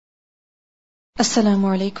السلام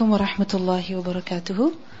عليكم ورحمة الله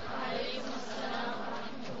وبركاته.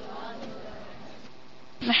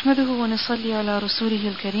 نحمده ونصلي على رسوله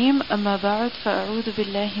الكريم، أما بعد، فأعوذ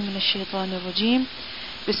بالله من الشيطان الرجيم.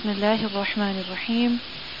 بسم الله الرحمن الرحيم.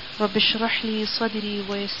 رب اشرح لي صدري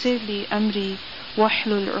ويسر لي أمري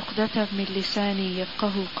واحلل عقدة من لساني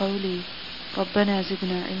يفقه قولي ربنا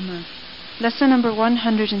زدنا علما. Lesson number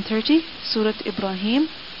 130, Surah Ibrahim,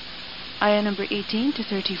 ayah number 18 to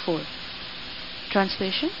 34.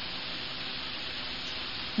 Translation.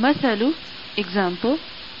 Mathalu, example.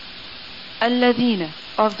 Alladhina,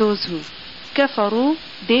 of those who. Kafaru,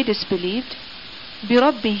 they disbelieved.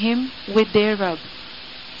 Birabbihim, with their Rabb.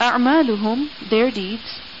 A'maluhum, their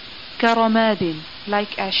deeds. Karamadin,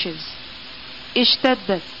 like ashes.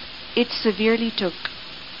 Ishtaddat, it severely took.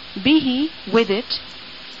 Bihi, with it.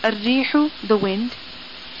 Ar-rihu, the wind.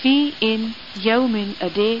 Fi, in. Yawmin, a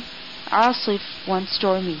day. Asif, one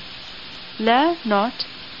stormy. La, not.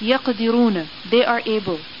 Yaqdiruna, they are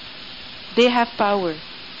able. They have power.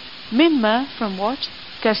 Mimma, from what?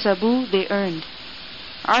 Kasabu, they earned.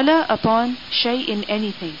 Ala, upon. Shay'in,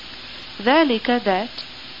 anything. Dhalika, that.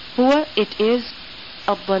 Huwa, it is.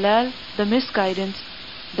 Ad-dalal, the misguidance,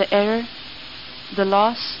 the error, the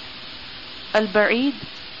loss. Al-ba'id,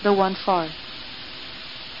 the one far.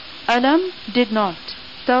 Alam, did not.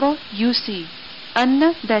 Tara, you see.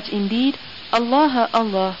 Anna, that indeed.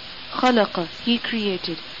 Allah, khalaqa, he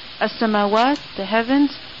created. As-samawat, the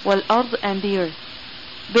heavens. Wal-ard, and the earth.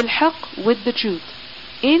 Bil-haq, with the truth.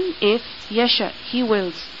 In, if. Yasha, he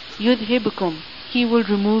wills. Yudhibkum, he will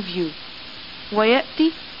remove you. Wayati,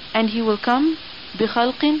 and he will come.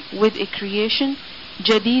 Bikhalqin, with a creation.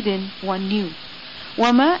 Jadidin, one new.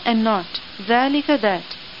 Wama, and not. Dhalika,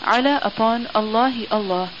 that. Ala, upon. Allahi,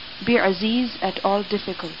 Allah. Bi-aziz, at all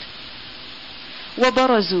difficult.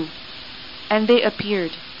 Wabarazu, and they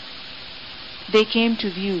appeared. They came to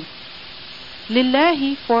view.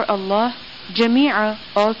 Lillahi, for Allah. Jami'a,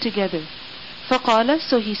 all together. Faqala,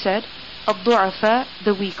 so he said. Ad-du'afa,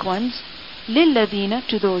 the weak ones. Lilladina,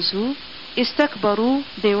 to those who. Istakbaru,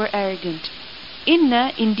 they were arrogant.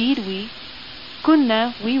 Inna, indeed we.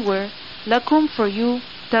 Kunna, we were. Lakum, for you.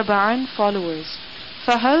 Taba'an, followers.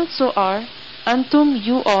 Fahal, so are. Antum,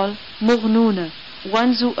 you all. Mughnuna,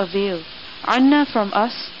 ones who avail. Anna, from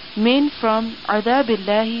us. Min, from.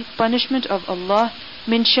 Adabillahi, punishment of Allah.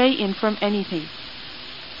 Min shay'in, from anything.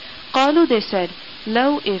 Qalu, they said.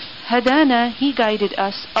 Law, if. Hadana, he guided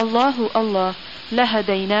us. Allahu, Allah.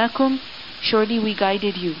 Lahadaynakum, surely we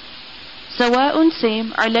guided you. Sawa'un,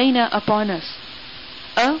 same. Alayna, upon us.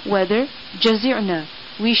 Whether. Jazi'na,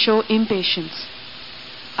 we show impatience.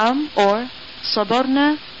 Or.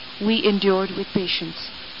 Sabarna, we endured with patience.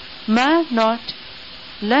 Ma, not.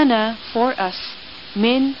 Lana, for us.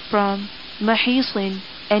 Min, from. Mahisin,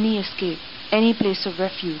 any escape, any place of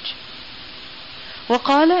refuge.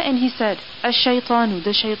 Waqala, and he said. Ash-shaytanu,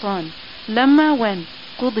 the shaytan. Lamma, when.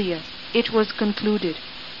 Qudiya, it was concluded.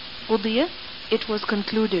 Qudiya, it was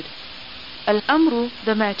concluded. Al-amru,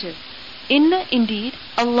 the matter. Inna, indeed.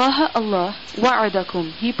 Allah,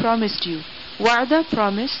 wa'adakum, he promised you. Wa'ada,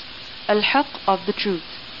 promise. Al-haq, of the truth.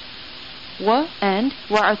 Wa, and.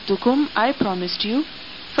 Wa'adtukum, I promised you.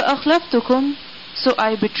 Fa'akhlaftukum, so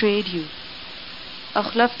I betrayed you.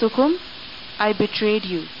 Akhlaftukum, I betrayed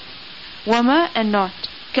you. Wama, and not.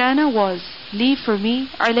 Kana, was. Li, for me.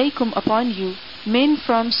 Alaykum, upon you. Min,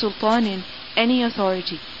 from. Sultanin, any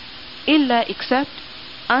authority. Illa, except.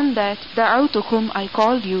 And that. Da'autukum, I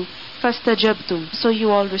called you. Fastajabtum, so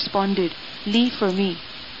you all responded. Li, for me.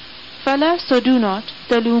 Fala, so do not.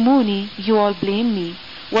 Talumuni, you all blame me.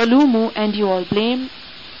 Walumu, and you all blame.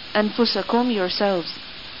 Anfusakum, yourselves.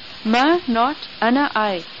 Ma, not. Ana,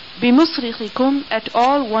 I. Bimusrikhikum, at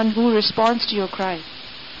all one who responds to your cry.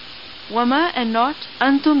 Wama, and not.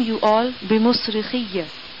 Antum, you all. Bimusrikhiyya,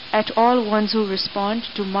 at all ones who respond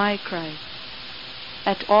to my cry.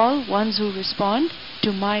 At all ones who respond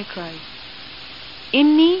to my cry.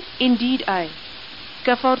 Inni, indeed I.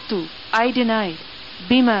 Kafartu, I denied.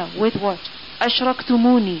 Bima, with what.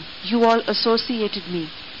 Ashraktumuni, you all associated me.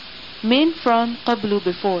 Min, from. Qablu,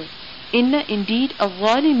 before. Inna, indeed.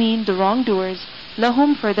 Al-zalimin, the wrongdoers.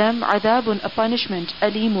 Lahum, for them. Adabun, a punishment.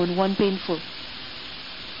 Alimun, one painful.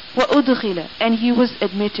 Wa udkhila, and he was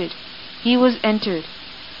admitted. He was entered.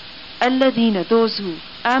 Alladina, those who.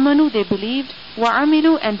 Amanu, they believed. Wa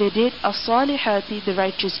amilu, and they did. As-salihati, the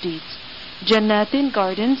righteous deeds. Jannatin,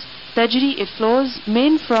 gardens. Tajri, it flows.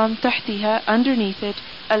 Min, from. Tahtiha, underneath it.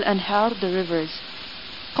 Al-anhar, the rivers.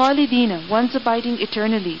 Khalidina, ones abiding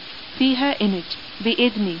eternally. Fiha, in it.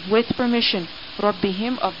 Bi-idni, with permission.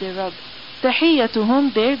 Rabbihim, of their Rabb.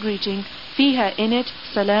 Tahiyyatuhum, their greeting. Fiha, in it.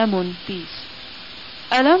 Salamun, peace.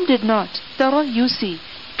 Alam did not, tara you see,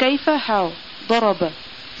 kaifa how, daraba,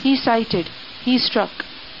 he cited, he struck.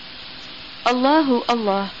 Allahu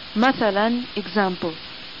Allah, mathalan, example.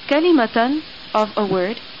 Kalimatan, of a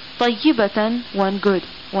word, tayyibatan, one good,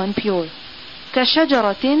 one pure.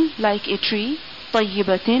 Kashajaratin, like a tree,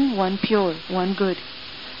 tayyibatin, one pure, one good.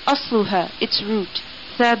 Asluha, its root,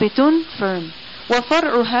 thabitun, firm. Wa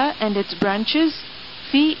far'uha, and its branches,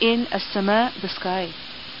 fi in as-sama, the sky.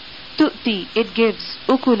 Tu'ti, it gives,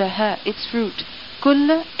 ukulaha, its fruit,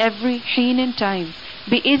 kulla, every heen in time,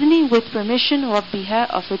 bi'idhni, with permission, rabbiha,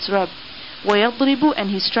 of its Rabb. Wa yadribu, and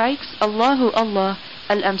he strikes, Allahu Allah,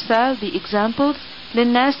 al-amsal, the examples,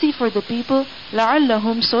 linnasi, for the people,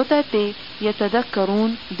 la'allahum, so that they,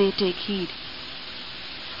 yatadakkarun, they take heed.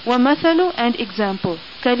 Wa mathalu, and example,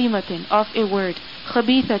 kalimatin, of a word,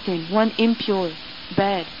 khabithatin, one impure,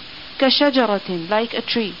 bad. Kashajaratin, like a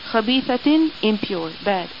tree, khabithatin, impure,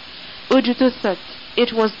 bad. Ujtuthat,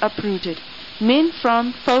 it was uprooted. Min,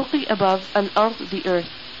 from, fawqi, above, al-ard, the earth.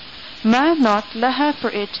 Ma, not, laha, for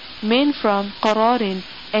it, min, from, qararin,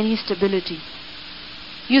 any stability.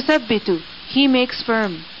 Yuthabbitu, he makes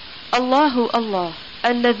firm. Allahu Allah,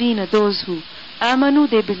 alladhina, those who, amanu,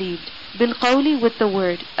 they believed, bilqawli, with the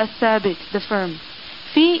word, al-thabit, the firm.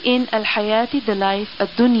 Fi, in, al-hayati, the life,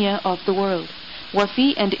 ad-dunya, of the world. Wa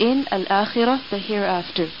fi, and in, al-akhirah, the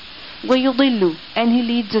hereafter. Wa yudillu, and he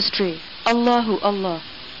leads astray, Allahu Allah,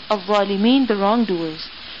 al-zalimin, the wrongdoers.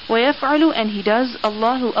 Wa yaf'alu, and he does,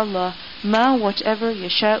 Allahu Allah, ma, whatever,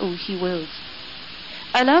 yasha'u, he wills.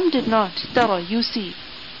 Alam did not, tara, you see,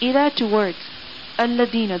 ila, towards,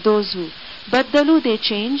 alladina, those who, baddalu, they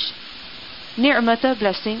changed, ni'mata,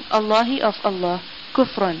 blessing, Allahi, of Allah,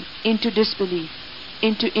 kufran, into disbelief,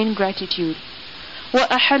 into ingratitude. Wa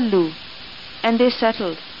ahallu, and they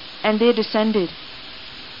settled, and they descended,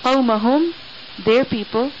 qawmahum, their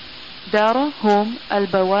people, dara, home,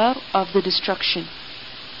 al-bawar, of the destruction.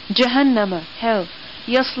 Jahannama, hell,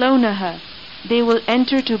 yaslawnaha, they will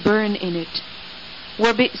enter to burn in it.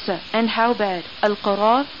 Wa bi'sa, and how bad,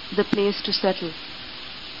 al-qarar, the place to settle.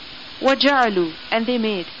 Wa ja'alu, and they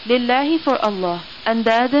made, lillahi, for Allah,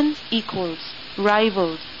 andadan, equals,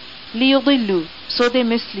 rivals, liyudillu, so they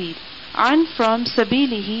mislead, an, from,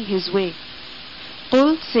 sabilihi, his way.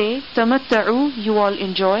 Qul, say, tamatta'u, you all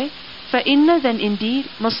enjoy, فَإِنَّ, then indeed,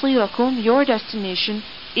 مَصِيرَكُمْ, your destination,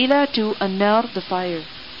 إِلَى, to, an-nar, the fire.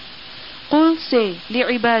 Qul, say,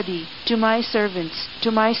 li'ibadi, to my servants, to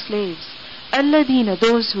my slaves, الَّذِينَ,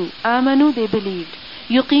 those who, آمَنُوا, they believed,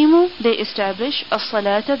 يُقِيمُوا, they establish,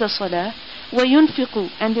 as-salata, the salah, وَيُنْفِقُوا,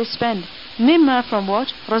 and they spend, مِمَّا, from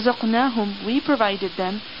what, رَزَقْنَاهُمْ, we provided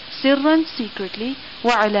them, sirran, secretly,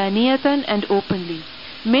 وَعَلَانِيَةً, and openly.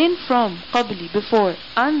 Min, from, qabli, before,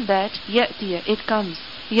 an, that, ya'tiya, it comes,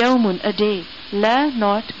 yawmun, a day, la,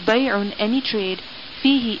 not, bay'un, any trade,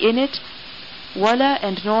 fihi, in it, wala,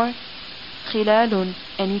 and nor, khilalun,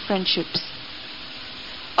 any friendships.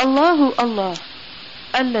 Allahu Allah,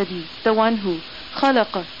 alladhi, the one who,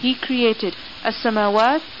 khalaqa, he created,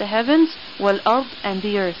 as-samawat, the heavens, wal-ard, and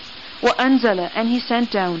the earth, wa anzala, and he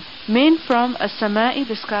sent down, min, from, as-sama'i,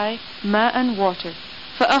 the sky, ma'an, water,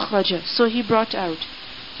 fa-akhraja, so he brought out,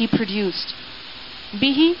 he produced,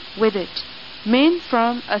 bihi, with it, min,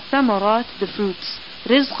 from, ath-thamarat, the fruits,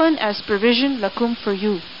 rizqan, as provision, lakum, for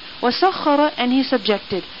you, wa-sakhara, and he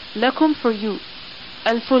subjected, lakum, for you,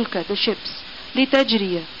 al-fulka, the ships,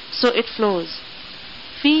 litajriya, so it flows,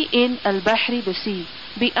 fi, in, al-bahri, the sea,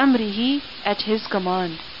 bi-amrihi, at his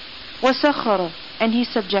command, wa-sakhara, and he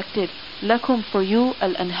subjected, lakum, for you,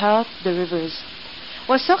 al-anhar, the rivers,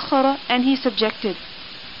 wa-sakhara, and he subjected,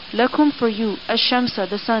 lakum, for you, ash-shamsa,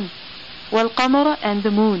 the sun, wal-qamara, and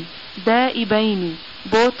the moon, da'ibaini,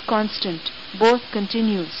 both constant, both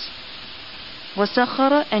continuous.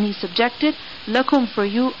 وَسَخَّرَ, and he subjected, lakum, for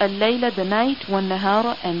you, al-layla, the night,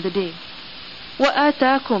 wal-nahara, and the day.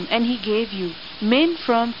 وَآتَاكُمْ, and he gave you, min,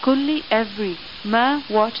 from, kulli, every, ma,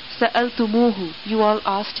 what, sa'altumuhu, you all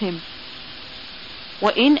asked him.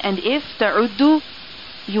 وَإِن, and if, ta'uddu,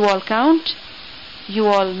 you all count, you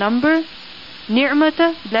all number,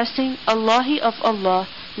 ni'mata, blessing, Allahi, of Allah,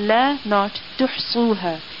 la, not,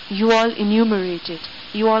 tuhsuha, you all enumerate it,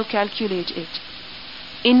 you all calculate it.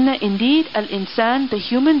 Inna, indeed, al-insan, the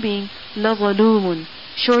human being, la zalumun,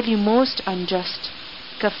 surely most unjust,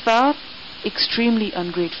 kaffar, extremely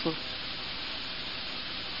ungrateful.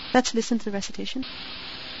 Let's listen to the recitation.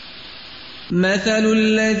 مثل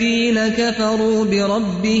الذين كفروا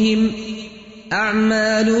بربهم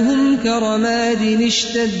أعمالهم كرماد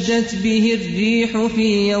اشتدت به الريح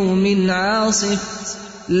في يوم عاصف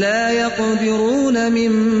لا يقدرون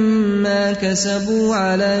مما كسبوا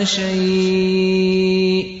على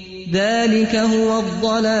شيء ذلك هو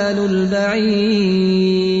الضلال البعيد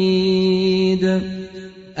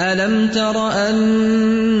ألم تر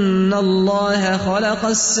أن الله خلق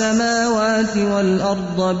السماوات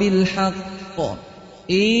والأرض بالحق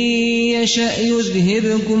إن يشأ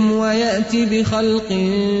يذهبكم ويأت بخلق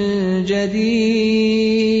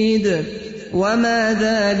جديد وما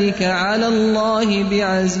ذلك على الله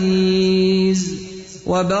بعزيز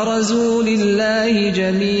وبرزوا لله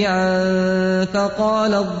جميعا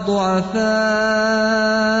فقال الضعفاء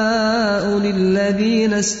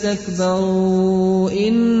للذين استكبروا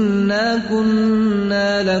إنا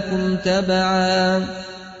كنا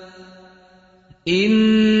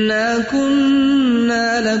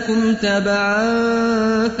لكم تبعا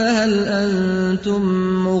فهل أنتم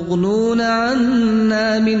مغنون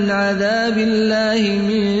عنا من عذاب الله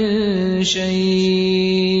من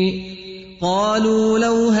شيء قالوا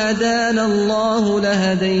لو هدانا الله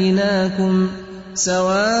لهديناكم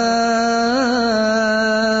سواء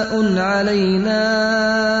علينا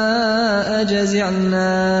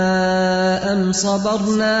أجزعنا أم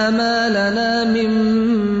صبرنا ما لنا من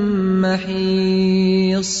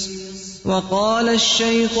محيص وقال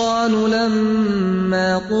الشيطان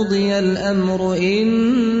لما قضي الأمر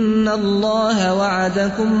إن الله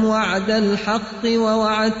وعدكم وعد الحق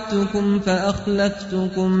ووعدتكم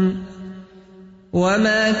فأخلفتكم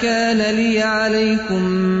وما كان لي عليكم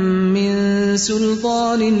من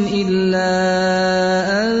سلطان إلا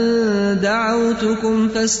أن دعوتكم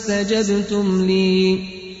فاستجبتم لي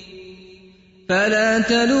فلا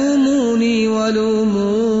تلوموني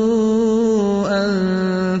ولوموا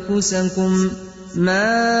أنفسكم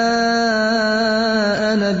ما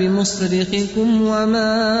أنا بمصرخكم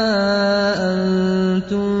وما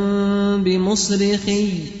أنتم بمصرخي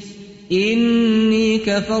إني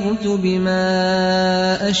كفرت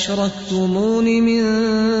بما أشركتمون من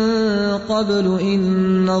قبل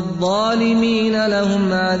إن الظالمين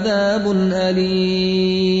لهم عذاب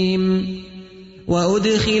أليم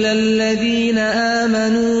وأدخل الذين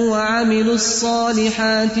آمنوا وعملوا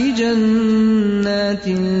الصالحات جنات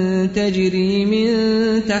تجري من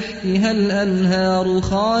تحتها الأنهار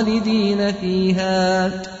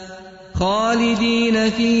خالدين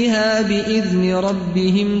فيها بإذن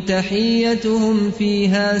ربهم تحيتهم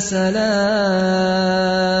فيها سلام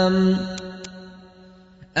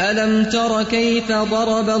ألم تر كيف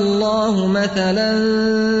ضرب الله مثلا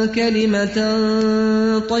كلمة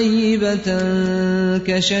طيبة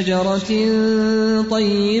كشجرة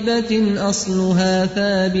طيبة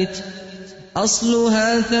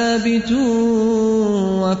أصلها ثابت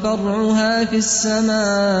وفرعها في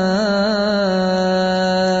السماء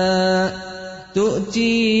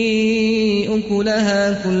تؤتي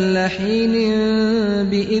أكلها كل حين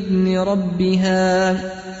بإذن ربها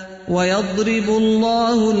ويضرب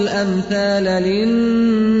الله الأمثال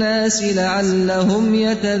للناس لعلهم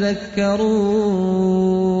يتذكرون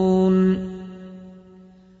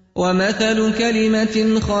ومثل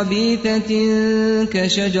كلمة خبيثة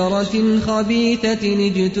كشجرة خبيثة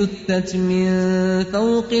اجتثت من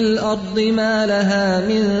فوق الأرض ما لها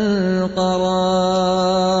من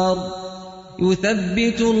قرار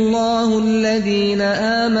يثبت الله الذين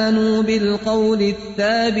آمنوا بالقول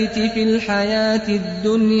الثابت في الحياة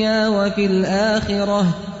الدنيا وفي الآخرة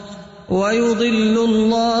ويضل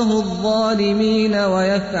الله الظالمين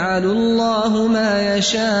ويفعل الله ما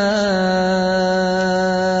يشاء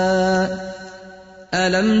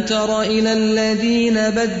ألم تر إلى الذين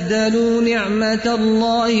بدلوا نعمة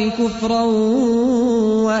الله كفرا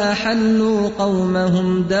وأحلوا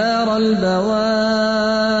قومهم دار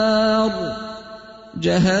البوار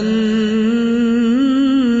جهنم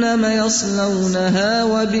يصلونها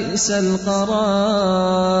وبئس القرار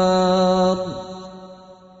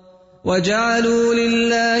وجعلوا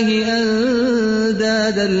لله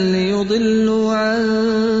أندادا ليضلوا عن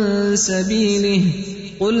سبيله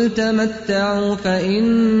قل تمتعوا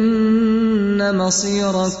فإن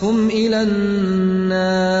مصيركم إلى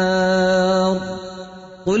النار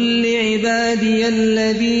قل لعبادي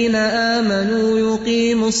الذين آمنوا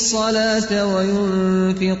يقيموا الصلاة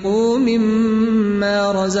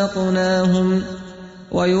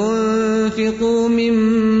وينفقوا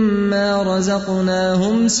مما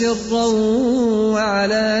رزقناهم سرا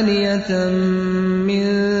وعلانية من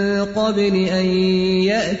قبل أن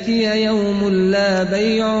يأتي يوم لا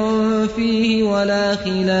بيع فيه ولا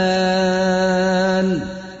خلال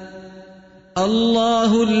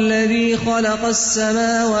الله الذي خلق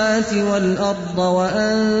السماوات والأرض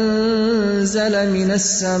وأنزل من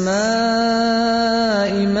السماء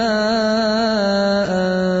ماء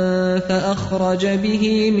فأخرج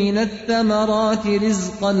به من الثمرات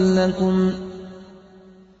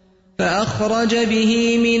فأخرج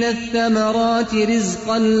به من الثمرات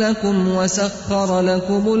رزقا لكم وسخر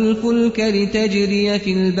لكم الفلك لتجري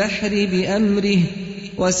في البحر بأمره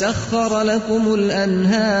وسخر لكم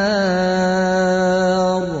الأنهار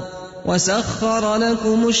وسخر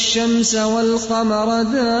لكم الشمس والقمر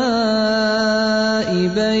دائبين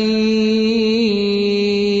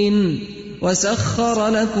وسخر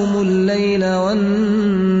لكم الليل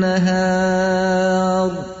والنهار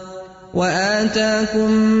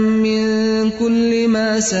وآتاكم من كل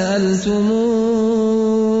ما سألتموه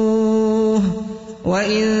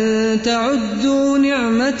وإن تعدوا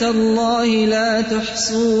نعمة الله لا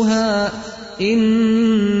تحصوها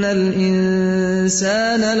إن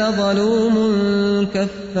الإنسان لظلوم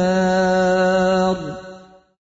كفار